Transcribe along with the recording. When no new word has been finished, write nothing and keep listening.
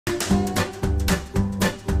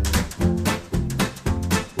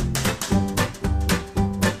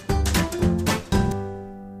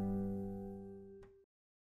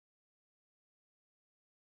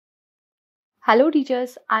Hello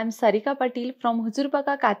teachers, I am Sarika Patil from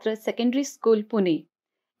Huzurbaga Katra Secondary School, Pune.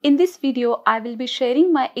 In this video, I will be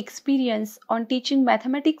sharing my experience on teaching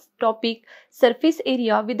mathematics topic surface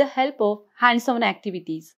area with the help of hands-on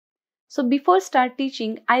activities. So before start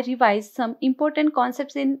teaching, I revised some important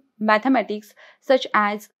concepts in mathematics such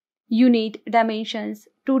as unit, dimensions,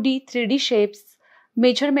 2D, 3D shapes,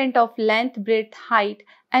 measurement of length, breadth, height,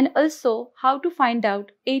 and also how to find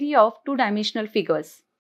out area of two-dimensional figures.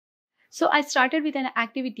 So I started with an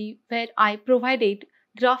activity where I provided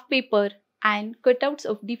graph paper and cutouts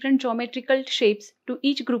of different geometrical shapes to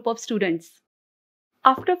each group of students.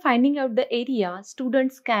 After finding out the area,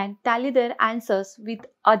 students can tally their answers with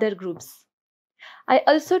other groups. I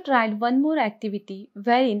also tried one more activity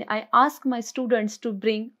wherein I asked my students to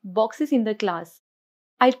bring boxes in the class.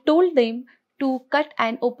 I told them to cut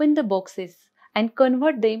and open the boxes and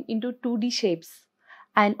convert them into 2D shapes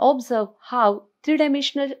and observe how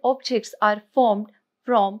three-dimensional objects are formed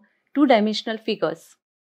from two-dimensional figures.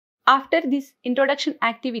 After this introduction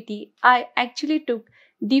activity, I actually took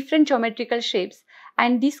different geometrical shapes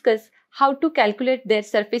and discussed how to calculate their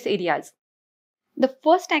surface areas. The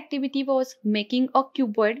first activity was making a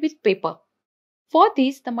cuboid with paper. For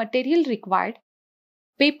this, the material required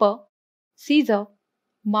paper, scissor,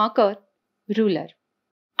 marker, ruler.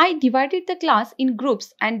 I divided the class in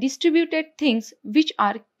groups and distributed things which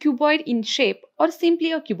are cuboid in shape or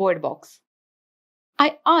simply a cuboid box.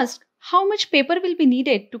 I asked how much paper will be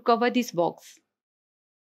needed to cover this box.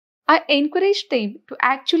 I encouraged them to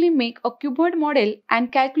actually make a cuboid model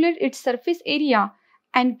and calculate its surface area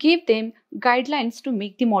and gave them guidelines to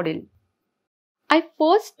make the model. I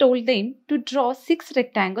first told them to draw 6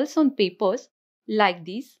 rectangles on papers like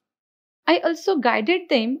this. I also guided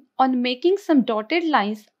them on making some dotted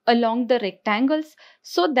lines along the rectangles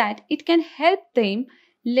so that it can help them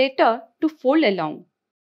later to fold along.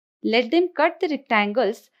 Let them cut the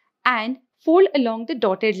rectangles and fold along the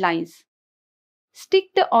dotted lines. Stick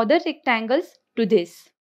the other rectangles to this.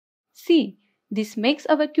 See, this makes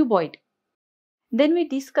our cuboid. Then we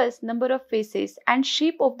discuss number of faces and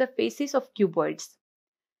shape of the faces of cuboids.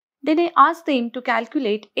 Then I asked them to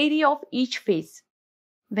calculate area of each face.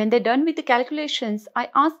 When they're done with the calculations, I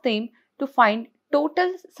asked them to find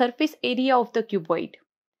total surface area of the cuboid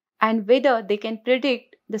and whether they can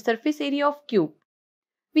predict the surface area of cube.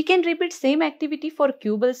 We can repeat same activity for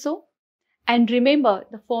cube also. And remember,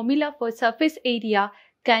 the formula for surface area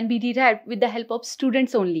can be derived with the help of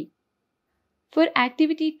students only. For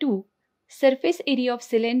activity 2, surface area of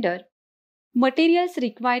cylinder, materials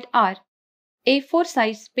required are A4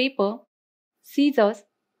 size paper, scissors,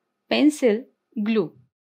 pencil, glue.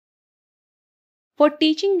 For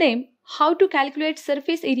teaching them how to calculate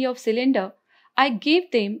surface area of cylinder, I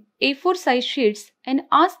gave them A4 size sheets and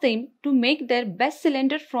asked them to make their best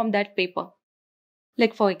cylinder from that paper.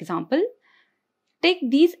 Like for example, take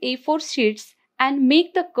these A4 sheets and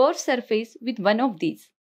make the curved surface with one of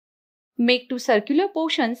these. Make 2 circular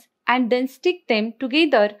portions and then stick them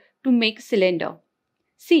together to make a cylinder.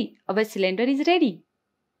 See, our cylinder is ready.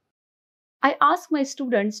 I asked my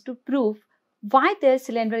students to prove why their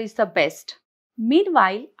cylinder is the best.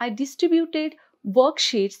 Meanwhile, I distributed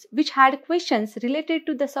worksheets which had questions related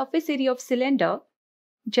to the surface area of cylinder,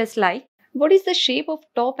 just like what is the shape of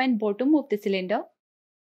top and bottom of the cylinder?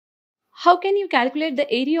 How can you calculate the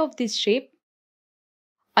area of this shape?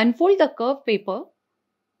 Unfold the curved paper.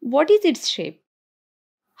 What is its shape?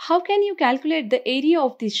 How can you calculate the area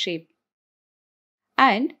of this shape?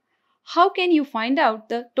 And how can you find out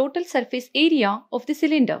the total surface area of the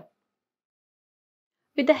cylinder?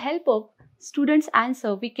 With the help of students'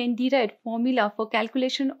 answer, we can derive formula for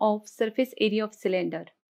calculation of surface area of cylinder.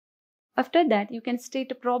 After that, you can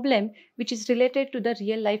state a problem which is related to the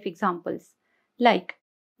real life examples. Like,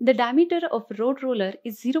 the diameter of road roller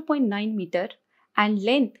is 0.9 meter and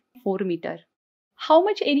length 4 meter. How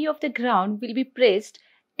much area of the ground will be pressed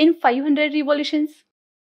in 500 revolutions?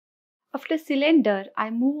 After cylinder, I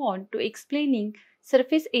move on to explaining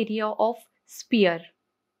surface area of sphere.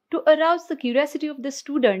 To arouse the curiosity of the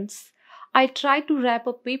students, I try to wrap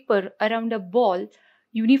a paper around a ball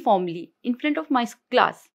uniformly in front of my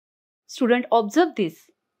class. Students observe this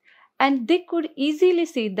and they could easily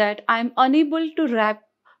see that I am unable to wrap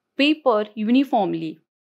paper uniformly.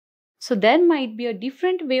 So there might be a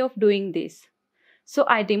different way of doing this. So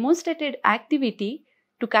I demonstrated activity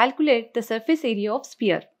to calculate the surface area of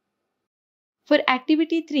sphere. For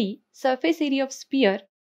activity 3, surface area of sphere,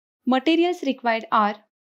 materials required are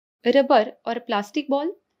rubber or plastic ball,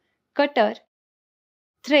 cutter,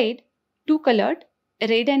 thread, 2 colored,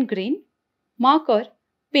 red and green, marker,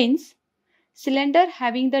 pins, cylinder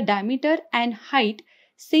having the diameter and height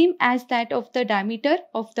same as that of the diameter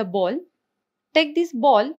of the ball. Take this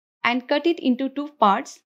ball and cut it into two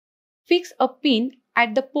parts. Fix a pin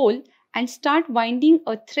at the pole and start winding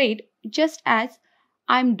a thread just as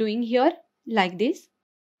I am doing here, like this.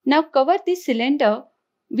 Now cover this cylinder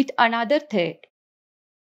with another thread.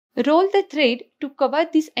 Roll the thread to cover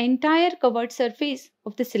this entire covered surface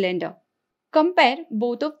of the cylinder. Compare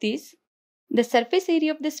both of these, the surface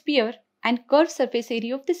area of the sphere and curved surface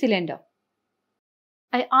area of the cylinder.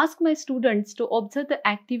 I ask my students to observe the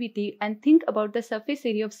activity and think about the surface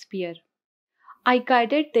area of sphere. I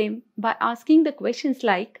guided them by asking the questions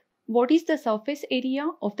like, what is the surface area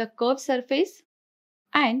of the curved surface?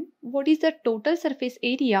 And what is the total surface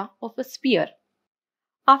area of a sphere?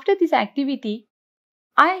 After this activity,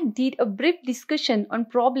 I did a brief discussion on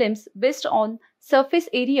problems based on surface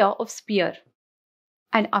area of sphere.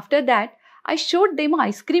 And after that, I showed them an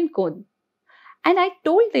ice cream cone. And I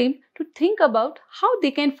told them to think about how they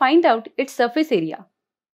can find out its surface area.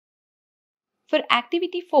 For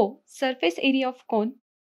activity 4, surface area of cone,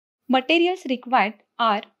 materials required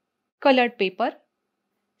are colored paper,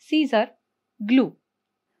 scissor, glue.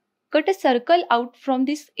 Cut a circle out from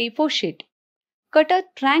this A4 sheet. Cut a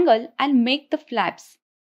triangle and make the flaps.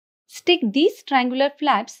 Stick these triangular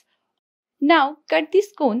flaps. Now cut this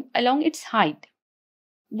cone along its height.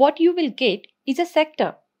 What you will get is a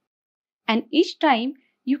sector. And each time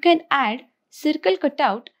you can add circle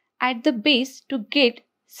cutout at the base to get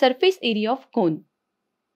surface area of cone.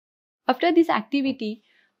 After this activity,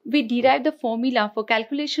 we derived the formula for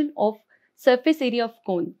calculation of surface area of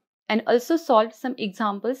cone and also solved some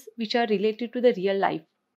examples which are related to the real life.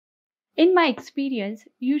 In my experience,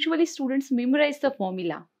 usually students memorize the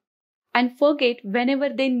formula and forget whenever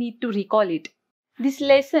they need to recall it. This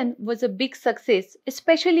lesson was a big success,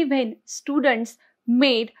 especially when students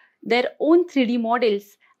made their own 3D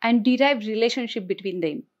models and derived relationship between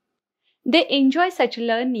them. They enjoy such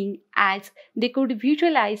learning as they could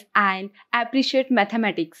visualize and appreciate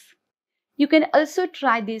mathematics. You can also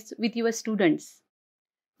try this with your students.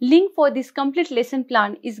 Link for this complete lesson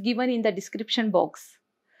plan is given in the description box.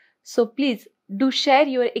 So please do share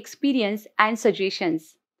your experience and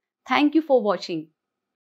suggestions. Thank you for watching.